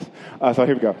So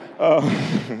here we go.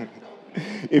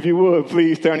 If you would,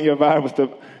 please turn your Bibles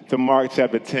to Mark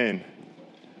chapter 10,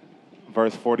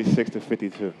 verse 46 to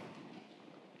 52.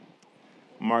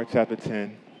 Mark chapter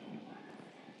 10,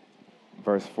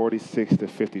 verse 46 to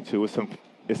 52.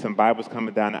 There's some Bibles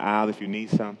coming down the aisle if you need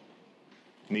some.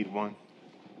 Need one.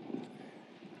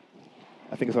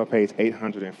 I think it's on page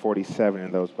 847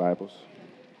 in those Bibles.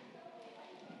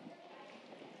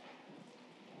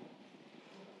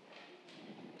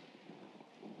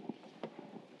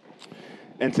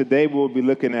 And today we'll be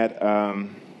looking at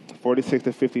 46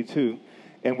 to 52,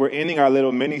 and we're ending our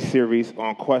little mini-series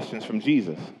on questions from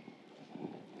Jesus.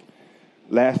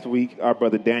 Last week, our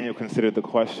brother Daniel considered the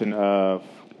question of,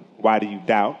 why do you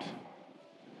doubt?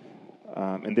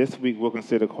 And this week, we'll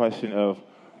consider the question of,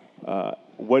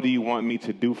 what do you want me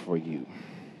to do for you?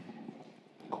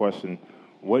 Question,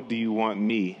 what do you want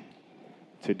me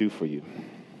to do for you?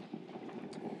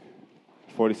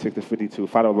 46 to 52,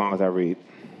 follow along as I read.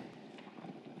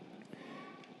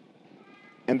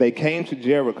 And they came to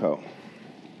Jericho.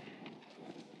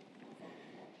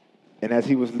 And as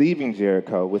he was leaving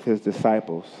Jericho with his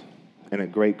disciples and a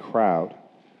great crowd,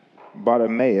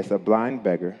 Bartimaeus, a blind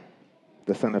beggar,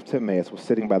 the son of Timaeus, was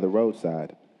sitting by the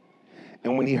roadside.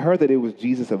 And when he heard that it was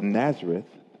Jesus of Nazareth,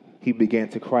 he began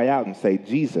to cry out and say,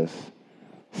 Jesus,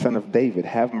 son of David,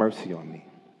 have mercy on me.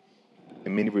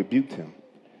 And many rebuked him,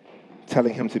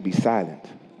 telling him to be silent.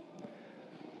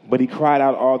 But he cried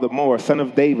out all the more, Son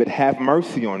of David, have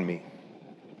mercy on me.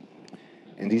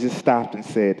 And Jesus stopped and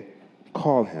said,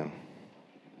 call him.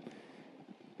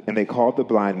 And they called the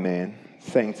blind man,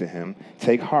 saying to him,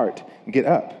 take heart, get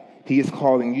up, he is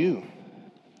calling you.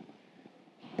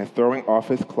 And throwing off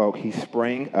his cloak, he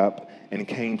sprang up and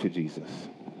came to Jesus.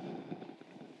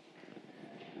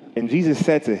 And Jesus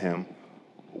said to him,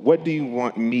 what do you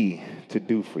want me to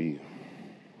do for you?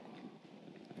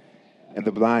 And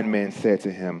the blind man said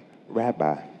to him,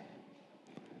 Rabbi,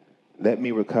 let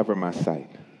me recover my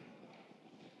sight.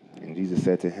 And Jesus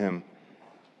said to him,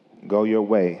 go your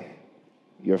way,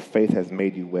 your faith has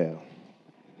made you well.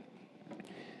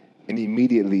 And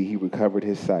immediately he recovered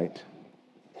his sight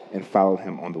and followed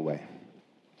him on the way.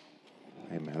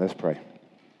 Amen. Let's pray.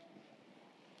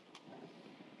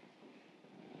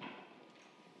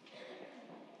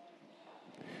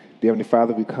 Dear Heavenly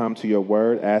Father, we come to your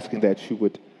word asking that you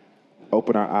would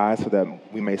open our eyes so that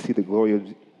we may see the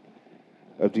glory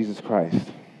of Jesus Christ.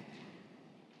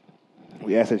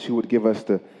 We ask that you would give us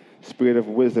the spirit of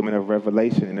wisdom and of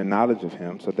revelation and the knowledge of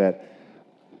him so that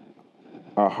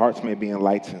our hearts may be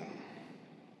enlightened,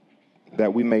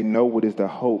 that we may know what is the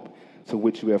hope to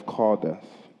which you have called us,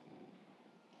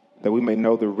 that we may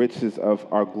know the riches of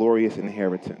our glorious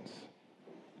inheritance,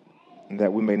 and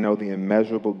that we may know the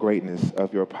immeasurable greatness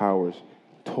of your powers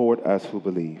toward us who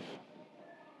believe,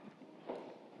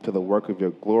 to the work of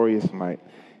your glorious might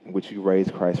in which you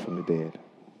raised Christ from the dead.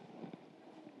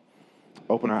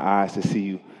 Open our eyes to see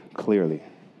you clearly.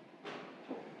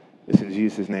 It's in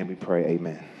Jesus' name we pray,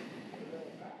 amen.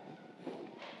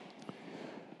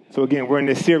 So again, we're in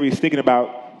this series thinking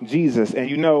about Jesus, and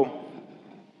you know,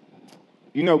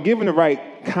 given the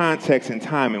right context and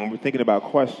timing when we're thinking about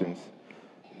questions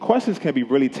can be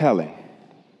really telling.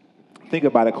 Think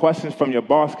about it. Questions from your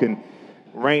boss can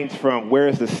range from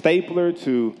where's the stapler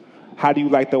to how do you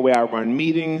like the way I run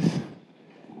meetings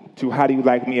to how do you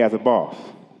like me as a boss.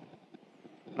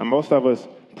 Now, most of us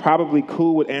probably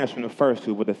cool with answering the first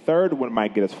two, but the third one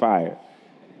might get us fired.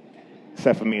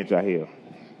 Except for me and Jahil.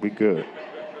 We good.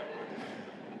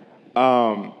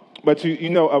 But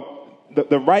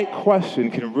the right question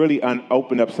can really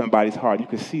open up somebody's heart. You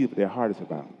can see what their heart is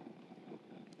about.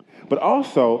 But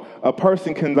also, a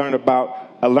person can learn a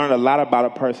lot about a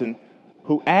person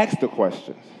who asks the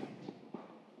questions.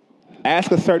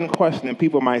 Ask a certain question, and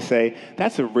people might say,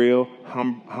 that's a real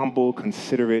humble,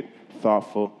 considerate,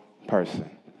 thoughtful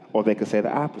person. Or they could say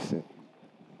the opposite.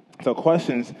 So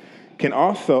questions can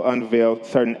also unveil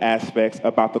certain aspects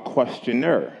about the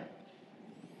questioner.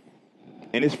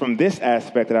 And it's from this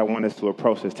aspect that I want us to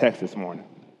approach this text this morning.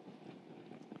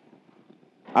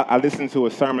 I listened to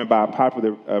a sermon by a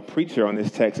popular preacher on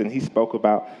this text, and he spoke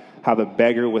about how the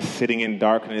beggar was sitting in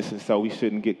darkness, and so we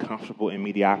shouldn't get comfortable in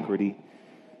mediocrity,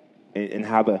 and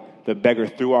how the beggar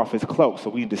threw off his cloak. So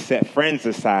we need to set friends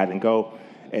aside and go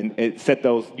and set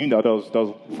those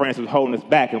friends who was holding us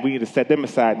back, and we need to set them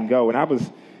aside and go.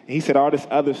 And he said all this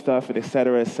other stuff, and et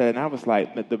cetera, et cetera. And I was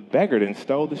like, the beggar then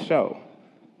stole the show.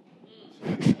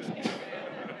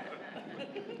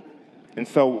 And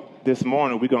so this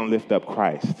morning, we're going to lift up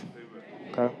Christ.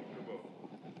 Okay?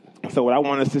 So what I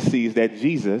want us to see is that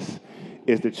Jesus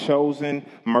is the chosen,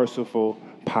 merciful,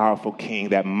 powerful king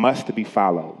that must be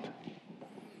followed.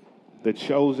 The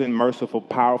chosen, merciful,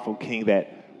 powerful king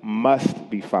that must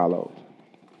be followed.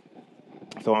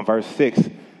 So in verse 6,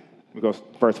 we go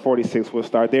verse 46, we'll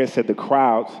start there. It said the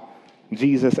crowds,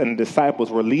 Jesus and the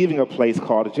disciples were leaving a place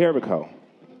called Jericho.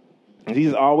 And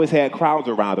Jesus always had crowds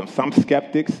around him, some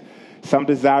skeptics, some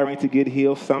desiring to get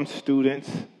healed, some students.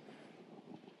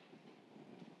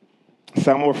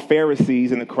 Some were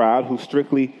Pharisees in the crowd who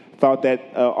strictly thought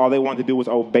that all they wanted to do was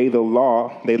obey the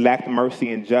law. They lacked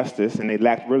mercy and justice, and they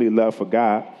lacked really love for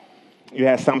God. You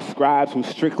had some scribes who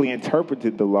strictly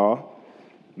interpreted the law,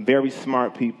 very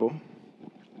smart people.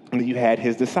 And then you had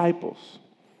his disciples.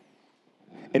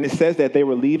 And it says that they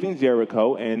were leaving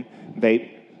Jericho, and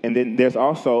then there's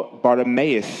also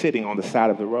Bartimaeus sitting on the side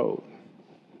of the road.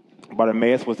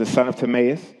 Bartimaeus was the son of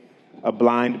Timaeus, a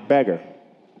blind beggar.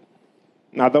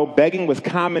 Now, though begging was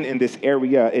common in this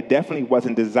area, it definitely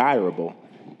wasn't desirable.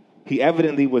 He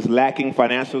evidently was lacking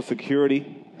financial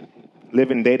security,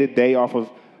 living day to day off of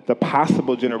the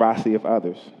possible generosity of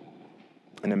others.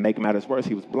 And to make matters worse,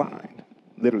 he was blind,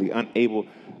 literally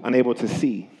unable to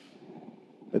see.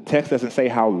 The text doesn't say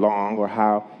how long or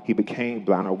how he became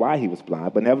blind or why he was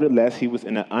blind, but nevertheless, he was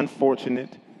in an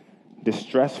unfortunate,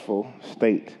 distressful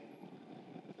state.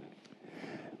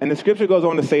 And the scripture goes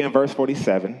on to say in verse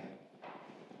 47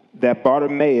 that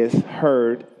Bartimaeus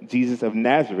heard Jesus of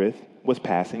Nazareth was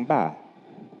passing by.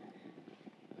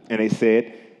 And they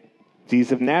said,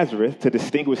 Jesus of Nazareth, to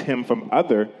distinguish him from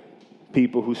other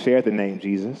people who shared the name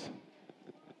Jesus.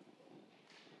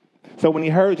 So when he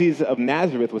heard Jesus of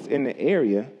Nazareth was in the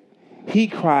area, he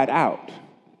cried out.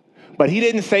 But he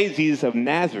didn't say Jesus of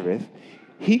Nazareth.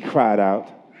 He cried out,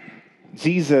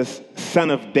 Jesus,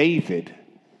 son of David,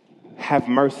 have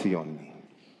mercy on me.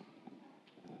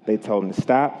 They told him to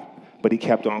stop, but he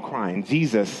kept on crying,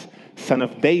 Jesus, son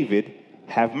of David,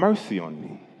 have mercy on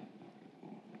me.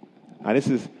 Now, this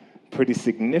is pretty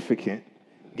significant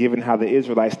given how the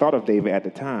Israelites thought of David at the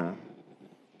time.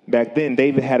 Back then,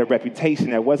 David had a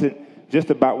reputation that wasn't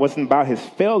about his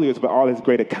failures, but all his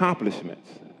great accomplishments.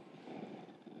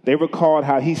 They recalled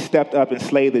how he stepped up and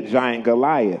slayed the giant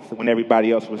Goliath when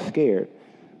everybody else was scared.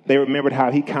 They remembered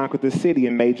how he conquered the city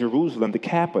and made Jerusalem the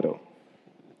capital.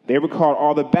 They recalled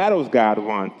all the battles God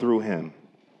won through him.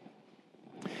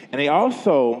 And they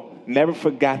also never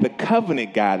forgot the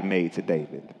covenant God made to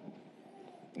David.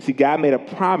 See, God made a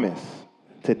promise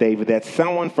to David that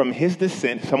someone from his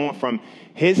descent, someone from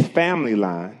his family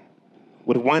line,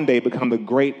 would one day become the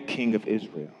great king of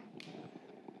Israel.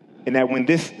 And that when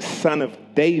this son of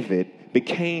David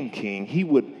became king, he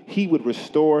would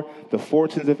restore the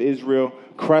fortunes of Israel,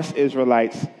 crush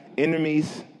Israelites'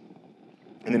 enemies,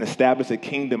 and then establish a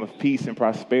kingdom of peace and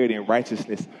prosperity and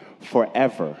righteousness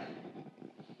forever.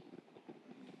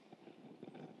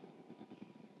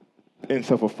 And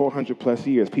so for 400 plus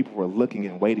years, people were looking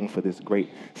and waiting for this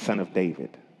great son of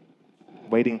David,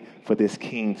 waiting for this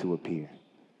king to appear.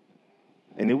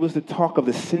 And it was the talk of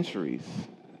the centuries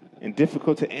and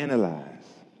difficult to analyze.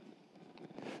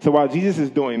 So while Jesus is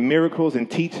doing miracles and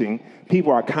teaching,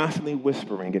 people are constantly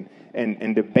whispering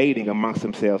and debating amongst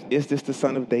themselves, is this the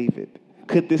son of David?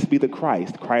 Could this be the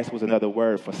Christ? Christ was another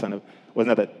word for was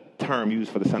another term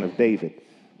used for the son of David.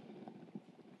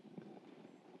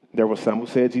 There were some who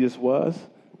said Jesus was,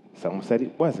 some who said he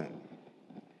wasn't.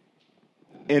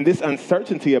 And this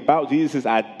uncertainty about Jesus'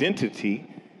 identity,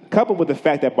 coupled with the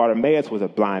fact that Bartimaeus was a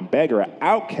blind beggar, an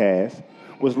outcast,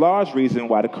 was large reason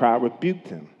why the crowd rebuked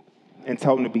him and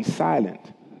told him to be silent.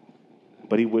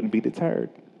 But he wouldn't be deterred.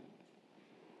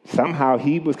 Somehow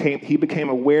he became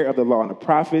aware of the law and the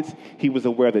prophets. He was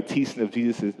aware of the teaching of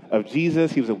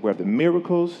Jesus. He was aware of the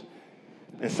miracles.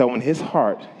 And so in his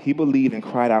heart, he believed and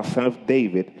cried out, Son of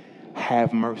David,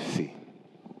 have mercy.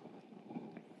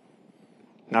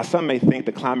 Now, some may think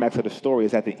the climax of the story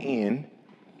is at the end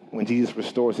when Jesus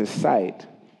restores his sight.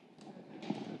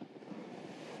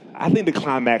 I think the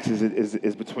climax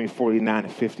is between 49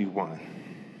 and 51.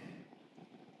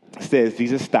 It says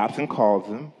Jesus stops and calls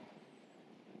him.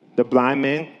 The blind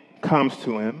man comes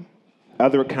to him.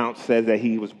 Other accounts says that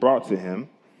he was brought to him.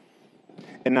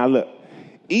 And now look,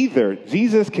 either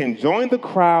Jesus can join the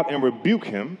crowd and rebuke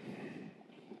him.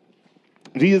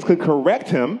 Jesus could correct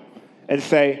him and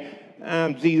say,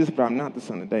 I'm Jesus, but I'm not the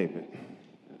son of David.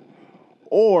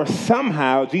 Or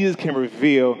somehow Jesus can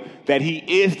reveal that he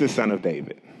is the son of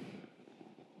David.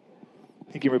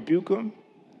 He can rebuke him,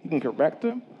 he can correct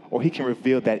him, or he can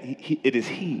reveal that it is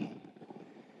he.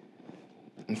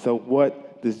 And so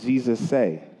what does Jesus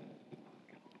say?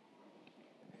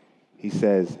 He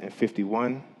says in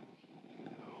 51,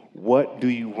 what do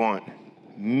you want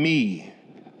me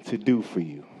to do for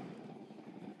you?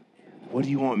 what do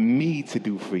you want me to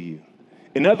do for you?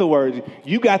 In other words,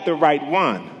 you got the right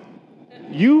one.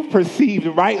 You perceived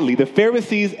rightly. The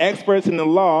Pharisees, experts in the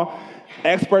law,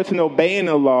 experts in obeying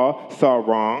the law, saw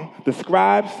wrong. The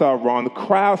scribes saw wrong. The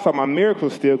crowd saw my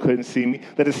miracles, still couldn't see me.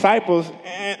 The disciples,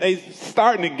 they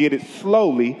starting to get it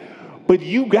slowly, but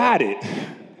you got it.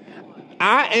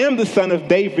 I am the son of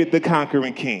David, the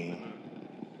conquering king.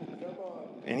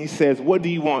 And he says, what do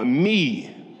you want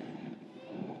me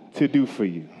to do for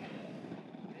you?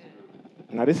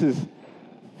 Now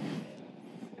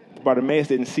Bartimaeus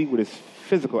didn't see with his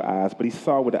physical eyes, but he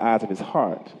saw with the eyes of his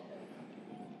heart.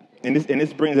 And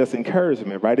this brings us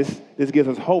encouragement, right? This gives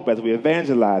us hope as we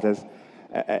evangelize,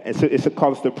 it's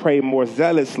called us to pray more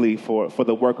zealously for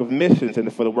the work of missions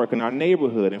and for the work in our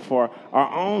neighborhood and for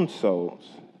our own souls.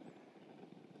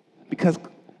 Because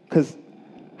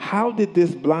how did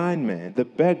this blind man, the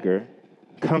beggar,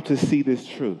 come to see this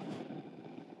truth?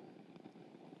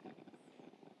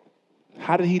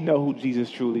 How did he know who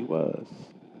Jesus truly was?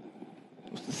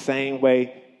 It was the same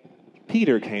way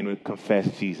Peter came to confess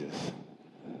Jesus.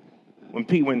 When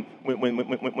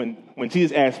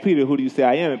Jesus asked Peter, who do you say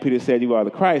I am? And Peter said, you are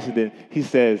the Christ. And then he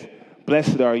says,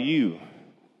 blessed are you.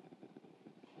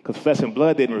 Because flesh and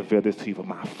blood didn't reveal this to you, but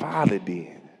my Father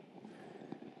did.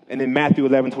 And in Matthew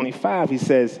 11:25, he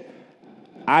says,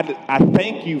 I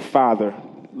thank you, Father,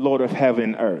 Lord of heaven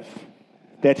and earth,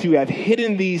 that you have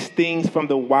hidden these things from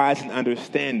the wise and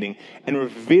understanding and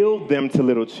revealed them to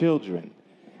little children.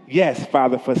 Yes,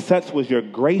 Father, for such was your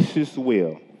gracious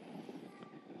will.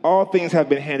 All things have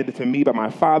been handed to me by my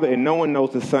Father, and no one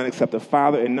knows the Son except the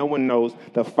Father, and no one knows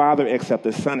the Father except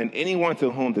the Son, and anyone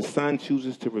to whom the Son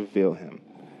chooses to reveal him.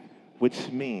 Which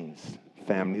means,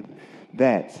 family,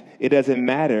 that it doesn't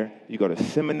matter you go to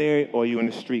seminary or you're in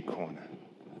the street corner.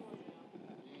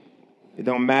 It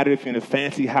don't matter if you're in a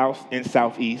fancy house in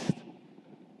Southeast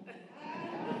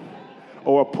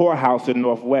or a poor house in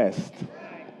Northwest.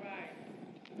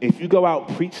 If you go out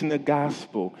preaching the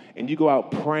gospel and you go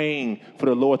out praying for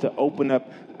the Lord to open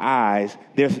up eyes,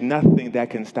 there's nothing that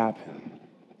can stop him.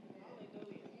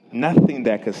 Nothing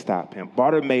that can stop him.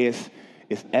 Bartimaeus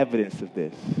is evidence of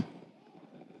this.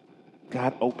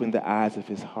 God opened the eyes of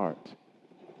his heart.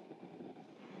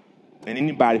 And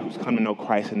anybody who's come to know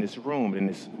Christ in this room, in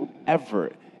this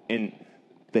ever in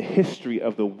the history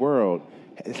of the world,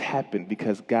 has happened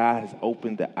because God has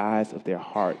opened the eyes of their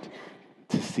heart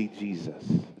to see Jesus.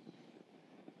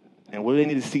 And what do they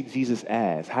need to see Jesus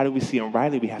as? How do we see him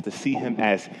rightly? We have to see him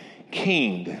as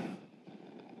King.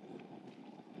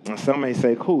 And some may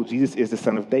say, cool, Jesus is the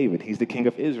son of David. He's the king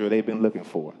of Israel they've been looking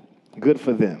for. Good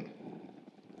for them.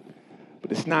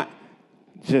 But it's not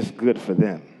just good for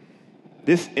them.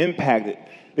 This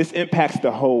impacts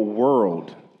the whole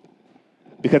world.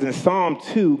 Because in Psalm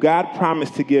 2, God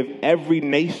promised to give every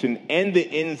nation and the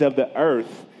ends of the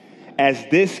earth as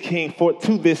this king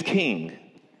to this king.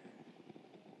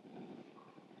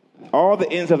 All the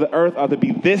ends of the earth are to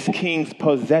be this king's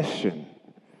possession.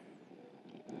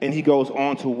 And he goes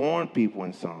on to warn people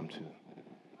in Psalm 2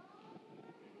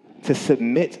 to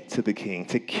submit to the king,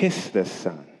 to kiss the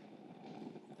son.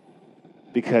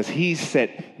 Because he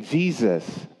set Jesus,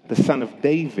 the son of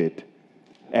David,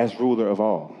 as ruler of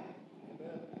all.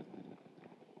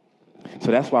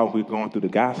 So that's why we're going through the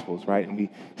Gospels, right? And we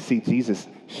see Jesus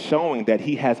showing that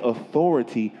he has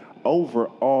authority over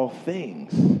all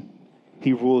things.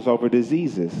 He rules over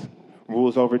diseases,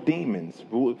 rules over demons,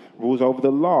 rules over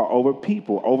the law, over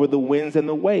people, over the winds and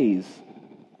the waves.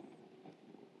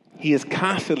 He is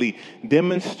constantly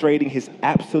demonstrating his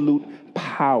absolute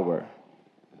power.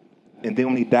 And then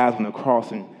when he dies on the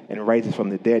cross and raises from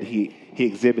the dead, he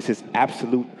exhibits his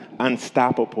absolute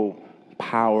unstoppable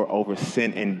power over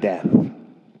sin and death.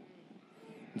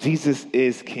 Jesus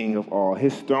is King of all.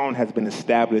 His throne has been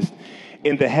established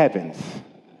in the heavens.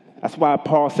 That's why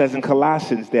Paul says in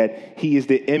Colossians that he is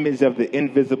the image of the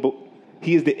invisible.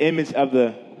 He is the image of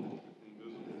the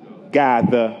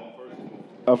God,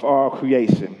 of all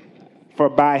creation. For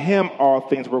by him all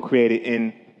things were created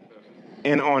in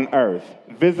and on earth,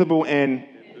 visible and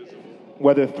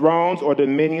whether thrones or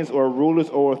dominions or rulers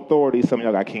or authorities. Some of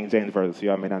y'all got King James Version, so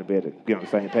y'all may not be able to get on the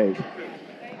same page.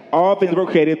 All things were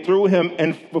created through him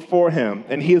and before him,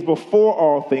 and he is before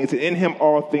all things, and in him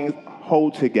all things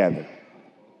hold together.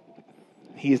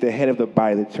 He is the head of the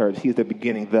body of the church. He is the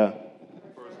beginning,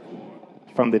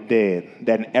 from the dead,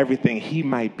 that in everything he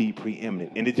might be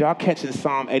preeminent. And did y'all catch in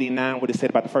Psalm 89 what it said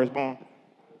about the firstborn?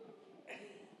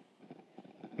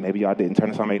 Maybe y'all didn't. Turn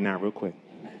to Psalm 89 real quick.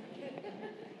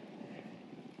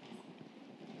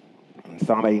 In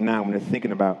Psalm 89, when they're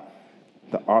thinking about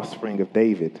the offspring of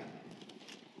David,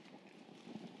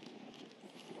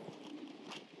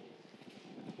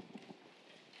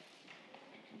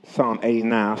 Psalm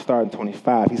 89, starting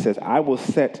 25, he says, I will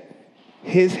set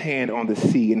his hand on the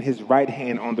sea and his right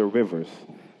hand on the rivers.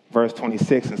 Verse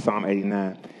 26 in Psalm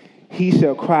 89, he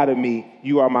shall cry to me,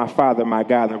 you are my Father, my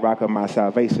God, and the rock of my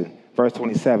salvation. Verse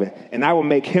 27, and I will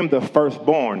make him the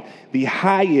firstborn, the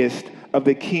highest of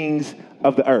the kings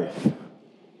of the earth.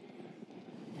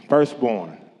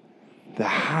 Firstborn, the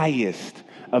highest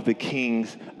of the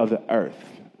kings of the earth.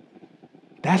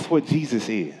 That's what Jesus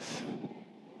is.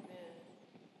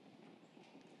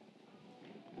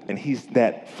 And he's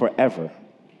that forever.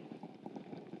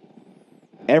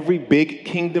 Every big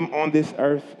kingdom on this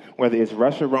earth, whether it's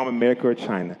Russia, Rome, America, or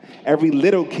China, every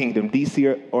little kingdom,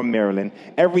 DC or Maryland,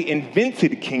 every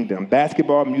invented kingdom,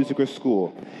 basketball, music, or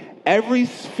school, every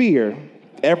sphere,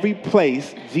 every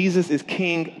place, Jesus is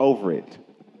king over it.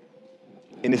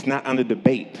 And it's not under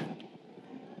debate.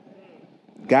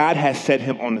 God has set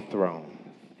him on the throne.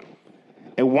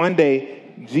 And one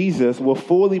day, Jesus will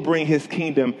fully bring his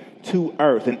kingdom to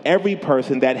earth. And every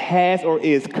person that has or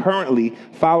is currently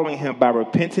following him by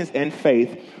repentance and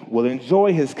faith will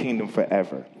enjoy his kingdom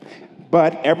forever.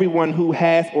 But everyone who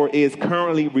has or is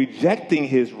currently rejecting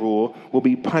his rule will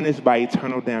be punished by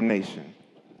eternal damnation.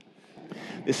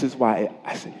 This is why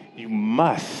I say you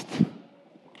must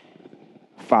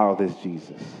follow this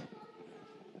Jesus.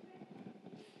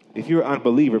 If you're an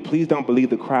unbeliever, please don't believe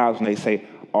the crowds when they say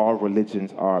all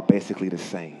religions are basically the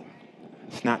same.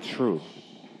 It's not true.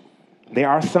 There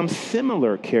are some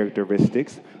similar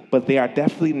characteristics, but they are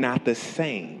definitely not the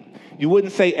same. You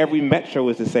wouldn't say every metro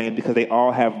is the same because they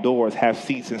all have doors, have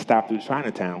seats, and stop through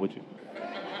Chinatown, would you?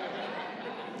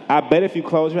 I bet if you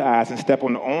close your eyes and step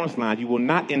on the Orange Line, you will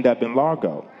not end up in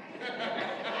Largo.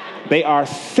 They are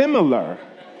similar,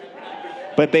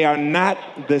 but they are not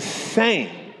the same.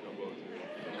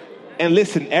 And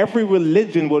listen, every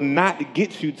religion will not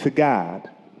get you to God.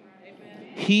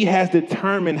 He has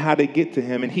determined how to get to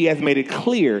him, and he has made it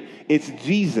clear it's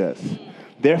Jesus.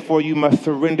 Therefore, you must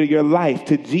surrender your life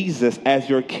to Jesus as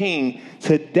your king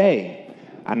today.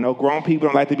 I know grown people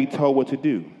don't like to be told what to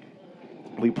do.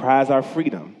 We prize our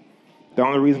freedom. The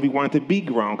only reason we wanted to be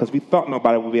grown because we thought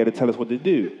nobody would be able to tell us what to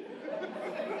do.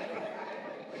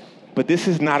 But this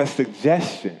is not a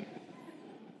suggestion.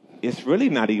 It's really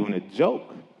not even a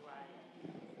joke.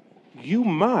 You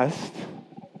must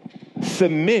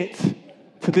submit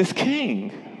to this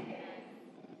king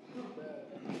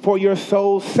for your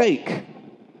soul's sake.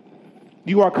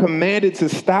 You are commanded to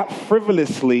stop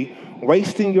frivolously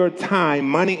wasting your time,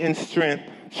 money, and strength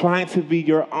trying to be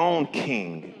your own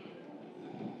king.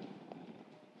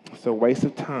 It's a waste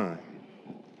of time.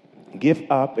 Give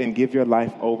up and give your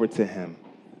life over to him.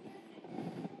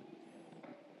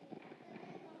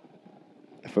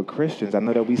 For Christians, I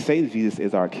know that we say Jesus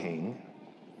is our king,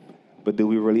 but do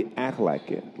we really act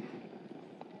like it?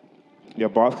 Your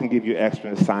boss can give you an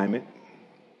extra assignment.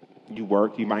 You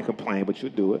work, you might complain, but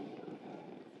you'll do it.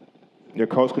 Your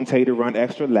coach can tell you to run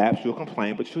extra laps, you'll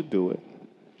complain, but you'll do it.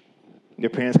 Your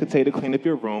parents can tell you to clean up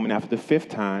your room, and after the 5th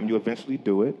time, you eventually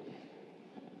do it.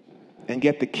 And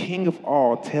yet the King of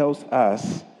all tells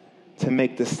us to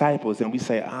make disciples, and we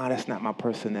say, that's not my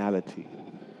personality.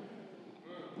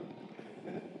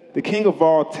 The King of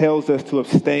all tells us to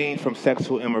abstain from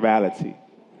sexual immorality,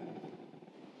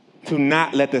 to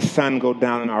not let the sun go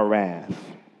down in our wrath,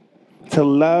 to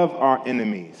love our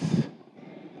enemies,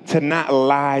 to not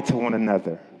lie to one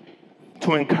another,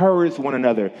 to encourage one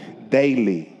another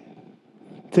daily,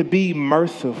 to be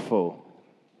merciful.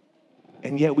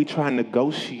 And yet we try and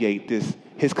negotiate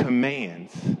his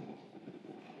commands.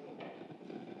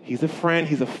 He's a friend,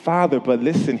 he's a father, but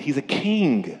listen, he's a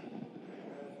king.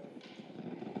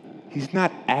 He's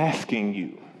not asking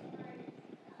you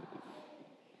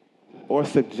or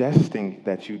suggesting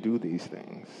that you do these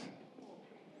things.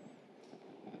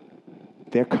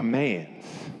 They're commands.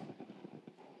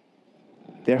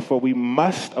 Therefore, we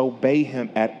must obey him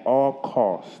at all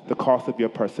costs. The cost of your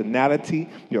personality,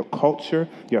 your culture,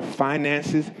 your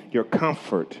finances, your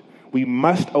comfort. We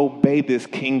must obey this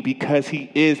king because he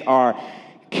is our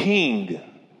king.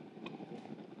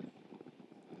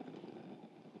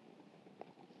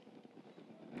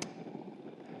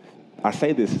 I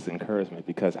say this as encouragement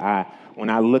because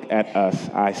when I look at us,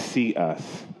 I see us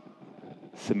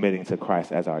submitting to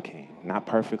Christ as our king. Not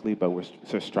perfectly, but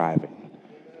we're striving.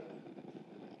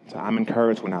 So I'm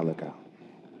encouraged when I look out.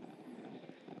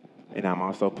 And I'm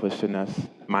also pushing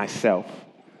myself,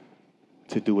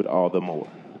 to do it all the more.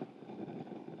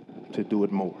 To do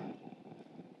it more.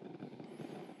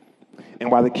 And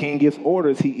while the king gives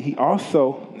orders, he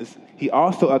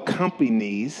also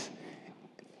accompanies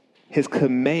his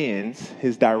commands,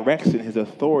 his direction, his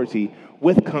authority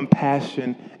with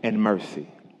compassion and mercy.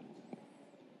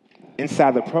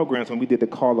 inside the programs when we did the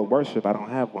call to worship, I don't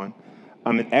have one,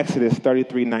 in Exodus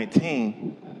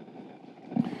 33:19,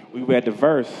 we read the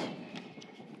verse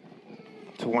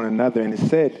to one another, and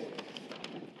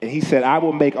he said, I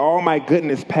will make all my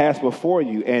goodness pass before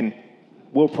you and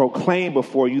will proclaim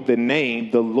before you the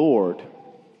name, the Lord.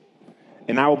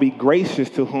 And I will be gracious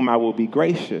to whom I will be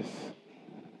gracious,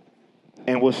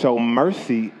 and will show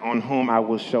mercy on whom I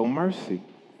will show mercy.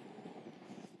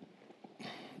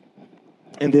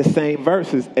 And this same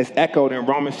verse is echoed in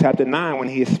Romans chapter 9 when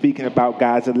he is speaking about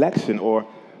God's election or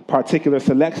particular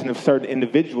selection of certain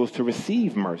individuals to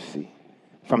receive mercy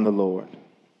from the Lord.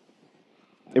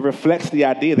 It reflects the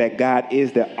idea that God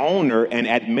is the owner and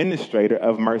administrator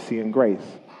of mercy and grace.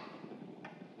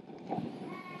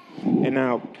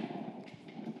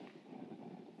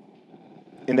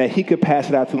 And that he could pass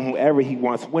it out to whomever he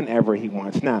wants, whenever he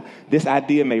wants. Now, this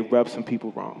idea may rub some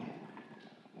people wrong.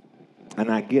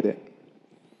 And I get it.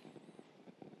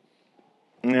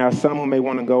 Now, some who may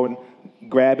want to go and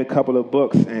grab a couple of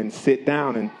books and sit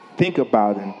down and think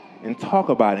about it and talk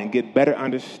about it and get better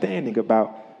understanding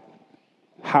about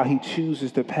how he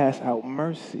chooses to pass out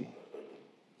mercy.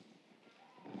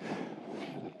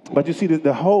 But you see,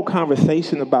 the whole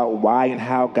conversation about why and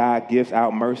how God gives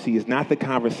out mercy is not the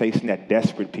conversation that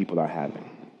desperate people are having.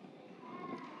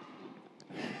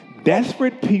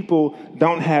 Desperate people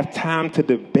don't have time to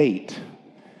debate.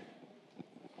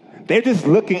 They're just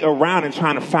looking around and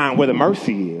trying to find where the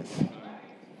mercy is.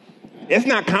 It's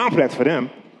not complex for them.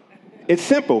 It's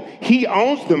simple. He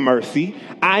owns the mercy.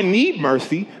 I need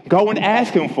mercy. Go and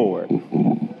ask him for it.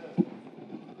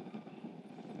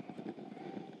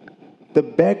 The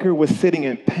beggar was sitting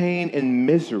in pain and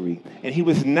misery, and he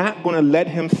was not going to let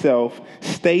himself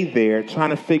stay there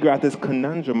trying to figure out this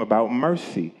conundrum about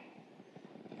mercy.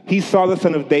 He saw the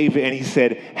Son of David, and he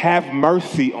said, have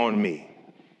mercy on me.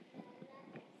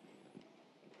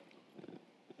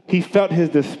 He felt his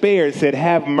despair and said,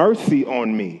 have mercy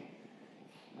on me.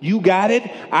 You got it?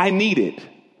 I need it.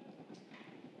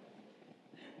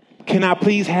 Can I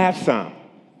please have some?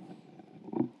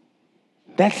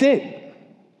 That's it.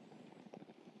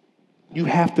 You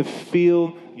have to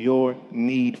feel your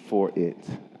need for it.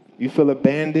 You feel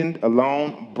abandoned,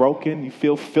 alone, broken. You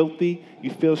feel filthy. You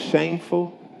feel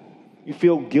shameful. You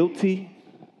feel guilty,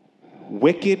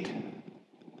 wicked,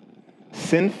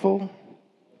 sinful.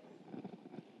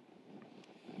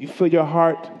 You feel your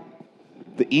heart,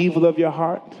 the evil of your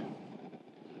heart.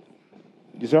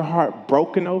 Is your heart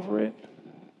broken over it?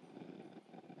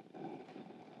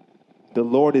 The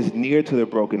Lord is near to the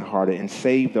brokenhearted and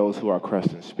save those who are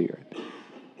crushed in spirit.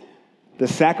 The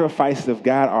sacrifices of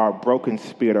God are a broken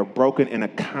spirit, are broken in a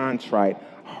contrite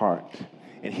heart,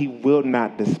 and he will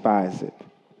not despise it.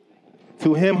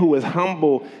 To him who is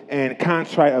humble and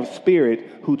contrite of spirit,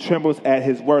 who trembles at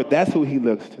his word, that's who he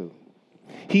looks to.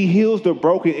 He heals the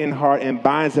broken in heart and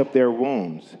binds up their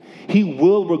wounds. He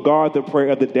will regard the prayer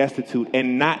of the destitute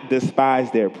and not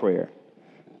despise their prayer.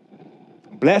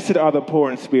 Blessed are the poor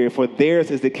in spirit, for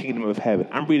theirs is the kingdom of heaven.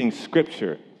 I'm reading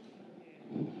scripture.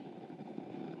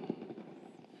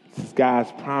 This is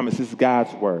God's promise. This is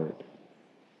God's word.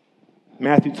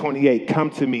 Matthew 28,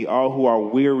 come to me, all who are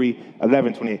weary,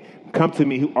 11:28. Come to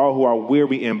me, all who are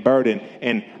weary and burdened,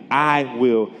 and I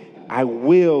will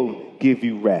give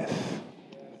you rest.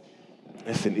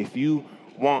 Listen, if you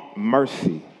want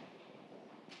mercy,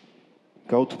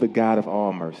 go to the God of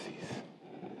all mercies,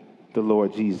 the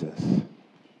Lord Jesus.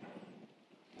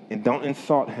 And don't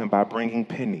insult him by bringing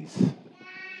pennies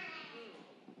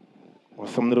or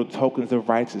some little tokens of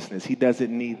righteousness. He doesn't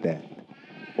need that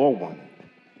or want it.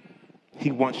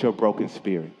 He wants your broken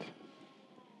spirit.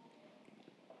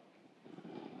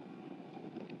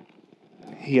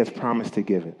 He has promised to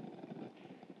give it.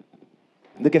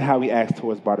 Look at how he acts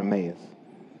towards Bartimaeus.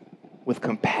 With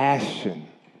compassion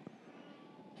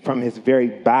from his very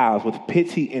bowels, with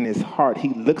pity in his heart, he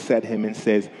looks at him and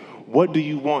says, what do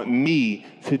you want me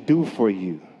to do for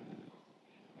you?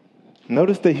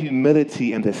 Notice the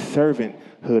humility and the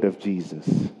servanthood of Jesus.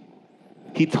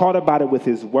 He taught about it with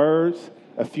his words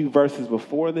a few verses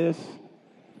before this,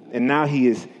 and now he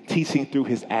is teaching through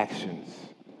his actions.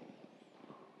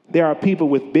 There are people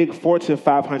with big Fortune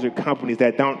 500 companies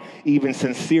that don't even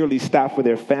sincerely stop for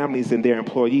their families and their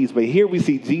employees. But here we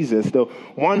see Jesus, the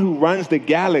one who runs the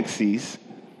galaxies,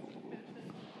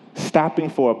 stopping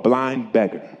for a blind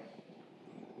beggar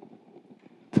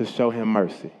to show him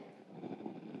mercy.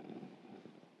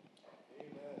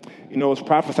 You know, it's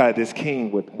prophesied this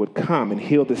king would come and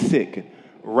heal the sick, and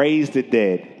raise the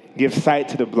dead, give sight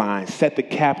to the blind, set the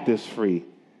captives free,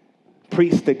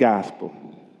 preach the gospel.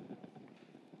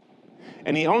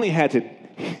 And he only had to,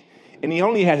 And he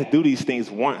only had to do these things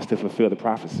once to fulfill the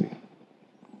prophecy.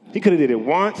 He could have did it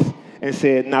once and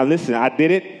said, now listen, I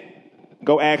did it.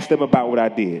 Go ask them about what I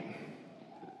did.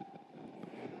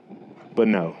 But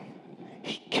no,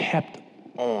 he kept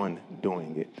on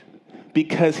doing it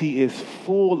because he is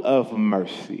full of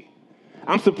mercy.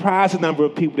 I'm surprised the number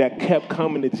of people that kept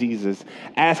coming to Jesus,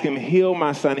 asking him, heal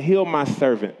my son, heal my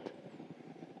servant.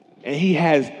 And he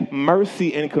has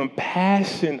mercy and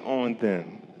compassion on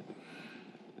them.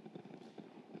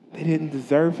 They didn't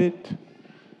deserve it,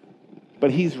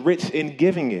 but he's rich in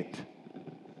giving it.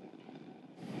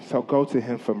 So go to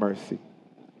him for mercy.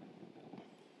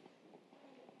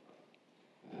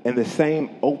 And the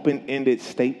same open-ended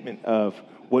statement of,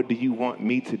 what do you want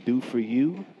me to do for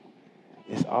you,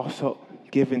 is also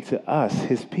given to us,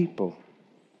 his people.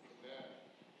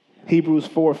 Hebrews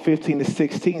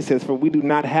 4:15-16 says, for we do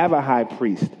not have a high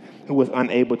priest who was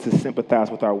unable to sympathize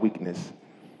with our weakness,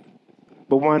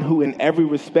 but one who in every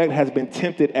respect has been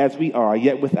tempted as we are,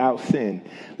 yet without sin.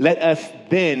 Let us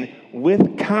then,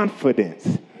 with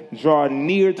confidence, draw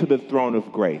near to the throne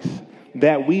of grace,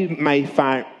 that we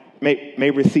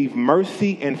may receive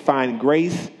mercy and find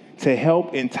grace to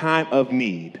help in time of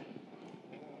need.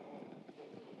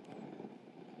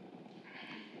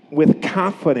 With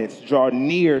confidence, draw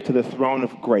near to the throne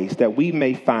of grace, that we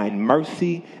may find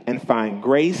mercy and find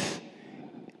grace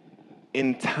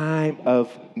in time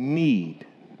of need.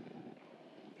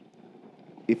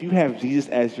 If you have Jesus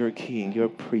as your king, your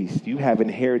priest, you have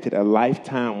inherited a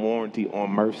lifetime warranty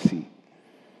on mercy.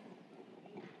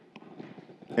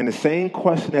 And the same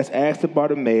question that's asked to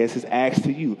Bartimaeus is asked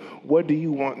to you. What do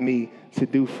you want me to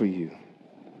do for you?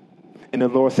 And the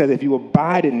Lord says, if you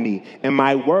abide in me and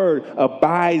my word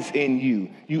abides in you,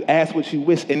 you ask what you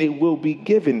wish and it will be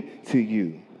given to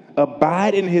you.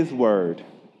 Abide in his word.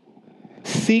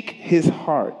 Seek his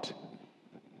heart.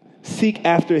 Seek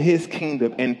after his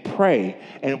kingdom and pray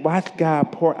and watch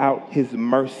God pour out his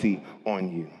mercy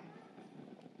on you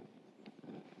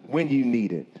when you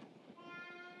need it.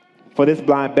 For this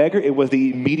blind beggar, it was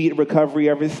the immediate recovery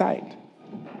of his sight.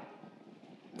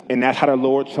 And that's how the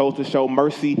Lord chose to show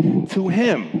mercy to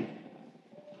him.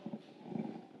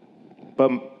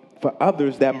 But for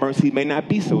others, that mercy may not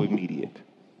be so immediate.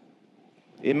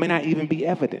 It may not even be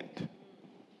evident.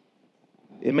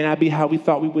 It may not be how we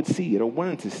thought we would see it or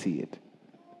wanted to see it.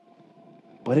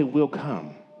 But it will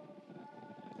come.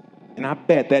 And I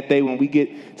bet that day when we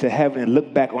get to heaven and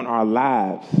look back on our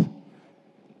lives,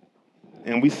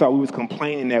 and we saw we was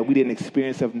complaining that we didn't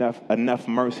experience enough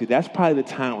mercy, that's probably the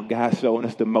time when God's showing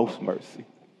us the most mercy.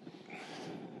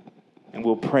 And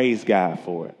we'll praise God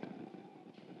for it.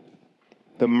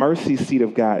 The mercy seat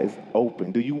of God is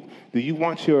open. Do you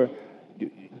want your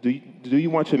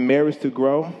marriage to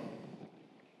grow?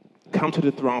 Come to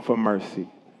the throne for mercy.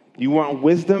 You want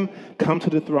wisdom? Come to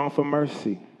the throne for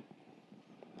mercy.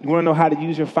 You want to know how to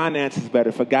use your finances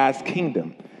better for God's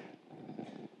kingdom?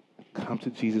 Come to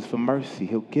Jesus for mercy.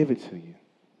 He'll give it to you.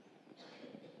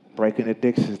 Breaking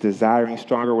addictions, desiring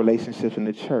stronger relationships in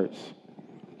the church.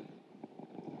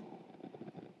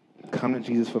 Come to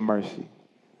Jesus for mercy.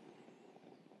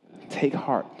 Take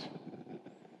heart.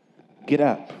 Get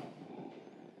up.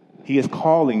 He is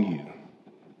calling you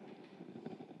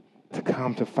to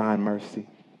come to find mercy.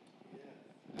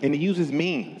 And he uses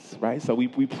means, right? So we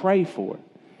pray for it.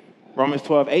 Romans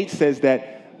 12:8 says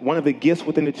that one of the gifts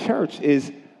within the church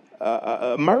is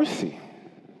mercy.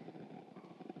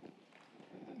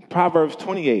 Proverbs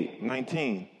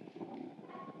 28:19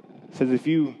 says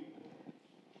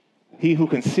he who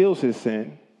conceals his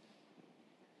sin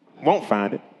won't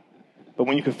find it, but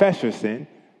when you confess your sin,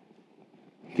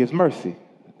 he gives mercy.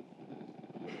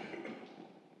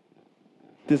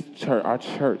 This church, our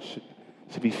church,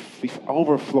 should be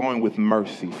overflowing with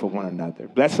mercy for one another.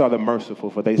 Blessed are the merciful,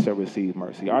 for they shall receive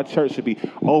mercy. Our church should be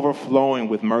overflowing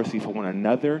with mercy for one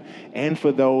another and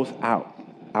for those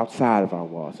outside of our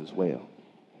walls as well.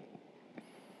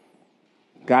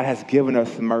 God has given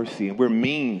us mercy, and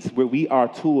we are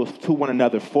tools to one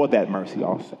another for that mercy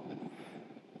also.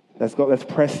 Let's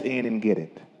press in and get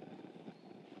it.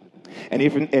 And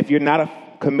if you're not a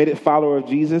committed follower of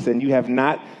Jesus and you have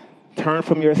not turned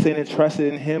from your sin and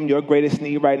trusted in him, your greatest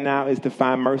need right now is to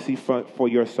find mercy for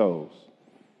your souls.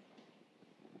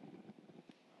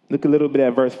 Look a little bit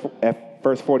at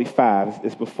verse 45.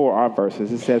 It's before our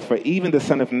verses. It says, for even the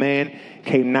Son of Man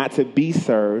came not to be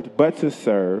served, but to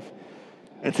serve,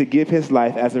 and to give his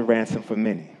life as a ransom for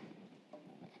many.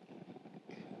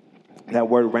 That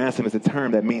word ransom is a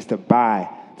term that means to buy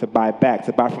back,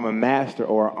 to buy from a master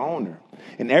or an owner.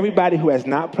 And everybody who has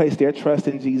not placed their trust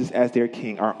in Jesus as their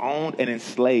king are owned and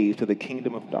enslaved to the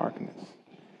kingdom of darkness.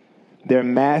 Their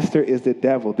master is the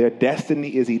devil. Their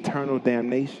destiny is eternal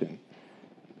damnation.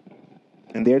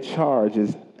 And their charge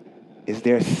is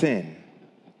their sin.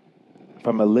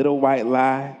 From a little white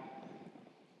lie,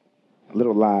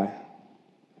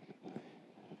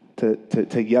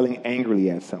 to yelling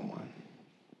angrily at someone.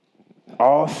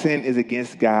 All sin is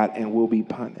against God and will be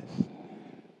punished.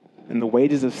 And the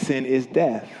wages of sin is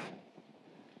death.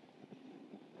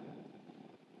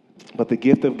 But the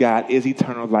gift of God is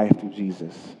eternal life through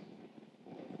Jesus.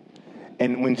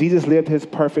 And when Jesus lived his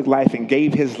perfect life and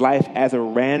gave his life as a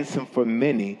ransom for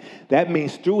many, that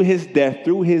means through his death,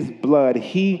 through his blood,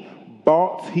 he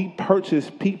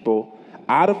purchased people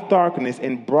out of darkness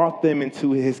and brought them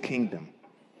into his kingdom.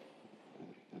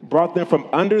 Brought them from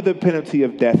under the penalty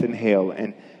of death and hell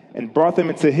and brought them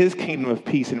into his kingdom of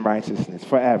peace and righteousness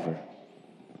forever.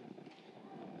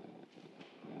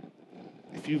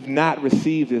 If you've not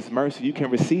received this mercy, you can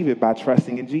receive it by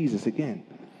trusting in Jesus again.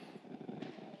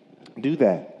 Do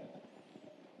that.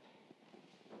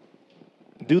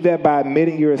 Do that by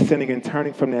admitting you're sinning and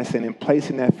turning from that sin and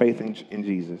placing that faith in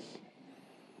Jesus.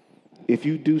 If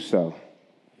you do so,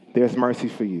 there's mercy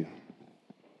for you.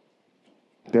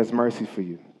 There's mercy for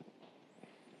you.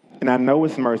 And I know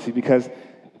it's mercy because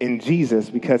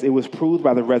it was proved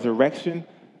by the resurrection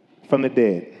from the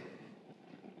dead.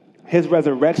 His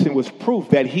resurrection was proof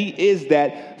that he is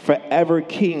that forever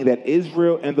king that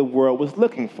Israel and the world was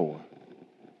looking for.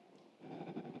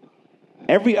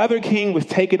 Every other king was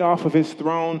taken off of his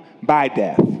throne by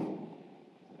death.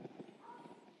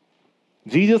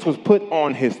 Jesus was put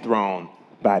on his throne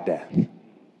by death.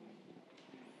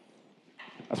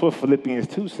 That's what Philippians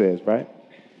 2 says, right?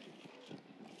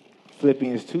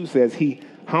 Philippians 2 says he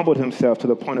humbled himself to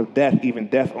the point of death, even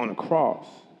death on a cross.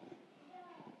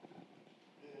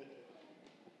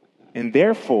 And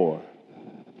therefore,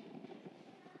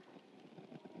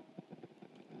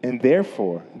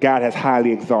 God has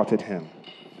highly exalted him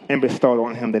and bestowed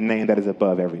on him the name that is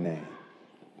above every name.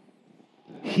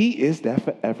 He is that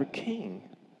forever king.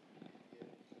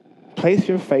 Place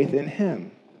your faith in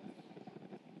him.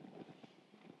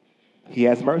 He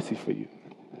has mercy for you.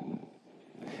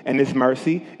 And this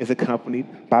mercy is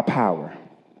accompanied by power.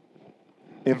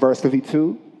 In verse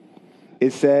 52,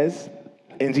 it says,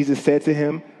 and Jesus said to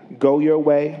him, "Go your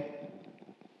way.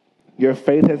 Your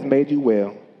faith has made you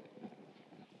well."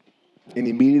 And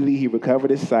immediately he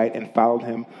recovered his sight and followed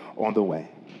him on the way.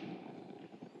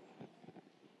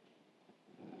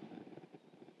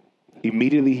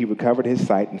 Immediately he recovered his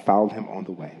sight and followed him on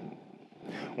the way.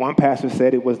 One pastor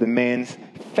said it was the man's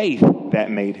faith that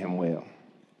made him well.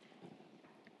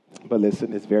 But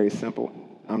listen, it's very simple.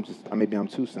 Maybe I'm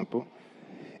too simple.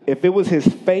 If it was his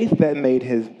faith that made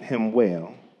him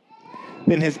well,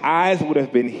 then his eyes would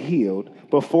have been healed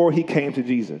before he came to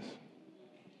Jesus.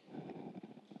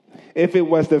 If it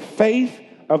was the faith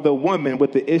of the woman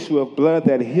with the issue of blood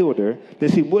that healed her,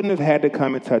 then she wouldn't have had to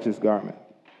come and touch his garment.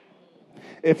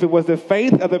 If it was the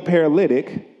faith of the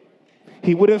paralytic,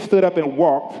 he would have stood up and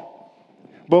walked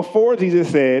before Jesus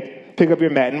said, "Pick up your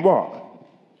mat and walk."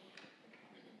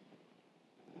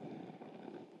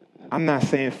 I'm not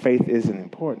saying faith isn't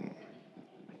important.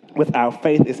 Without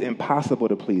faith, it's impossible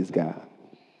to please God.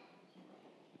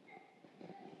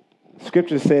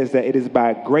 Scripture says that it is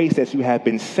by grace that you have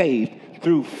been saved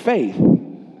through faith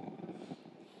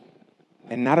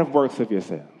and not of works of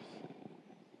yourselves.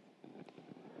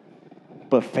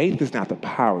 But faith is not the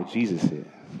power, Jesus is.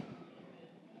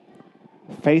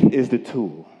 Faith is the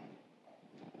tool.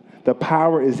 The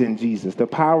power is in Jesus. The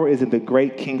power is in the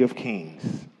great King of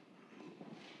Kings.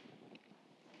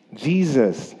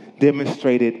 Jesus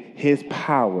demonstrated his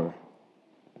power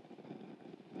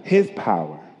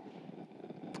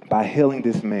by healing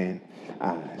this man's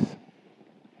eyes.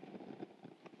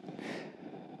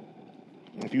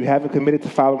 If you haven't committed to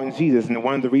following Jesus, and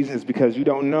one of the reasons is because you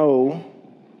don't know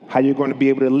how you're going to be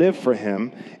able to live for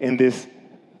him in this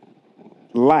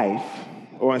life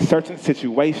or in certain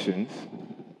situations,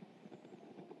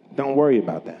 don't worry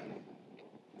about that.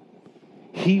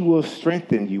 He will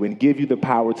strengthen you and give you the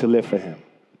power to live for him.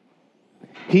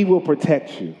 He will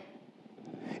protect you.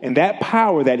 And that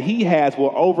power that he has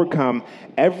will overcome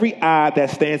every odd that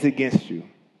stands against you.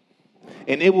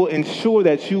 And it will ensure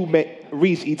that you may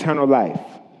reach eternal life.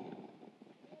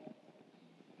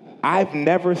 I've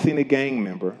never seen a gang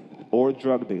member or a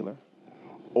drug dealer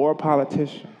or a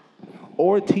politician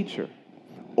or a teacher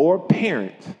or a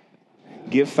parent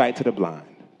give sight to the blind.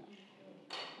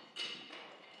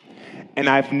 And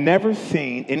I've never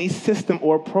seen any system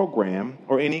or program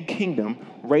or any kingdom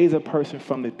raise a person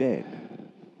from the dead.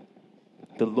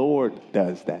 The Lord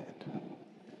does that.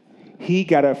 He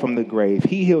got up from the grave.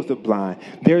 He heals the blind.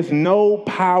 There's no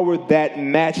power that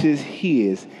matches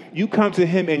his. You come to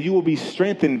him and you will be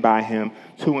strengthened by him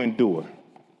to endure.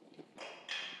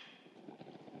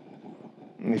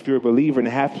 And if you're a believer and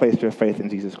have placed your faith in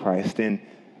Jesus Christ, then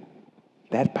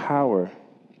that power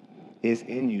is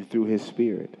in you through his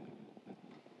Spirit.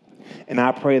 And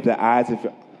I pray the eyes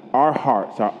of our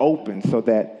hearts are open so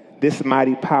that this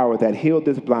mighty power that healed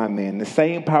this blind man, the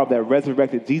same power that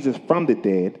resurrected Jesus from the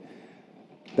dead,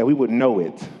 that we would know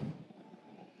it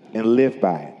and live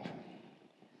by it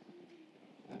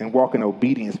and walk in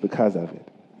obedience because of it.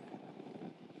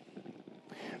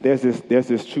 There's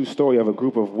this true story of a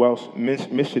group of Welsh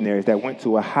missionaries that went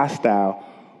to a hostile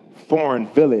foreign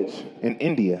village in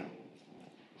India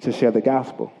to share the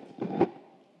gospel.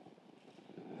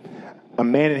 A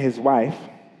man and his wife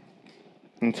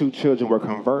and 2 children were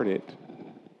converted.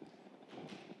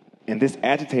 And this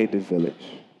agitated the village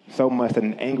so much that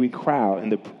an angry crowd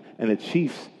and the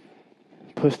chiefs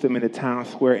pushed them into town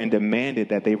square and demanded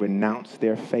that they renounce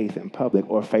their faith in public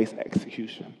or face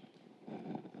execution.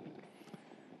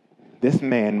 This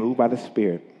man, moved by the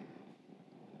Spirit,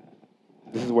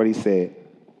 this is what he said: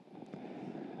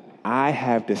 I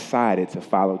have decided to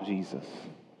follow Jesus.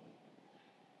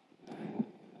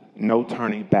 No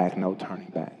turning back, no turning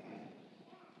back.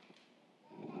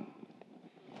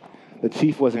 The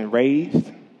chief was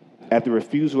enraged at the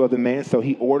refusal of the man, so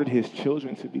he ordered his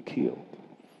children to be killed.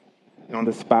 And on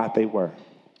the spot they were.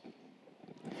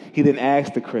 He then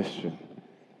asked the Christian,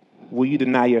 will you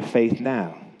deny your faith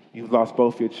now? You've lost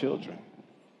both your children.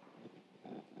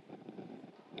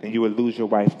 And you would lose your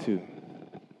wife too.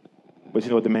 But you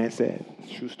know what the man said?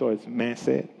 It's a true story. The man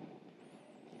said,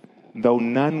 though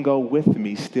none go with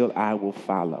me, still I will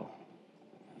follow.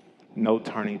 No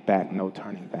turning back, no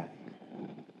turning back.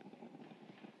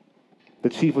 The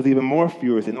chief was even more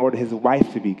furious and ordered his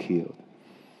wife to be killed.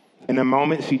 In a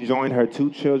moment, she joined her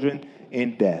 2 children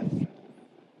in death.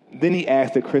 Then he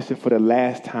asked the Christian for the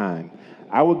last time,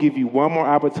 I will give you one more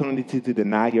opportunity to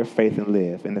deny your faith and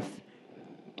live.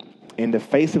 In the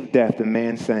face of death, the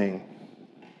man sang,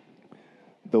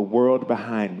 the world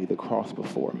behind me, the cross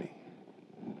before me.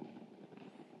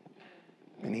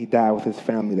 And he died with his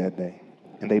family that day.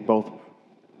 And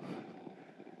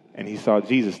he saw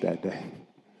Jesus that day,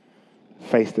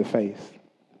 face to face.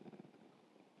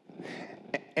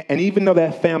 And even though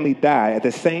that family died, at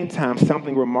the same time,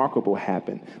 something remarkable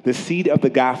happened. The seed of the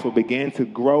gospel began to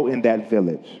grow in that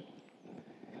village.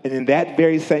 And in that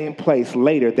very same place,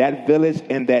 later, that village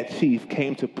and that chief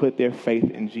came to put their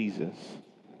faith in Jesus.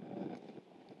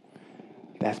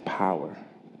 That's power.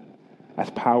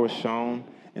 That's power shown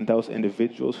in those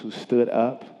individuals who stood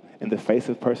up in the face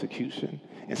of persecution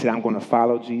and said, I'm going to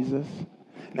follow Jesus.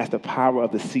 And that's the power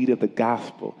of the seed of the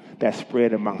gospel that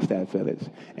spread amongst that village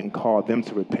and called them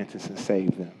to repentance and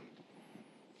saved them.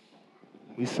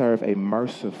 We serve a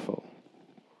merciful,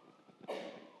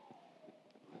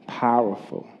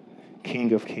 powerful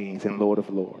King of Kings and Lord of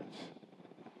Lords.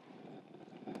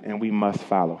 And we must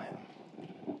follow him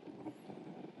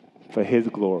for his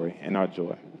glory and our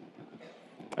joy.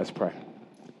 Let's pray.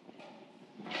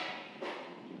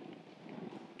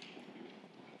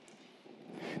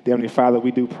 Dear Heavenly Father,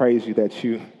 we do praise you that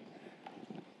you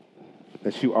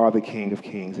are the King of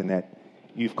Kings and that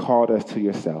you've called us to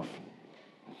yourself.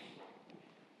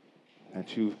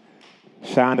 That you've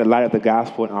shined the light of the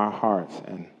gospel in our hearts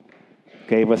and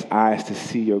gave us eyes to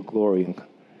see your glory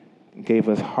and gave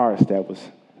us hearts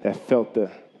that felt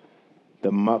the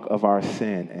muck of our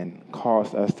sin and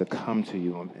caused us to come to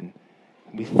you. And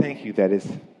we thank you that it's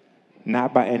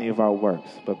not by any of our works,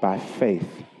 but by faith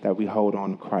that we hold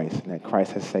on to Christ and that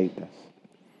Christ has saved us.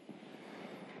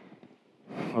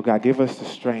 Oh God, give us the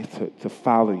strength to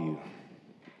follow you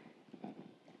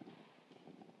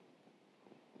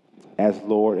as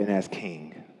Lord and as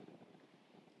King,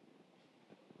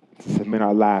 to submit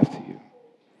our lives to you.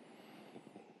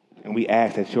 And we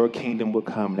ask that your kingdom would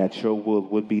come, that your will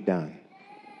would be done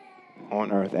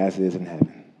on earth as it is in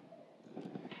heaven.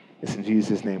 It's in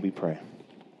Jesus' name we pray.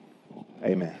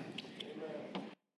 Amen.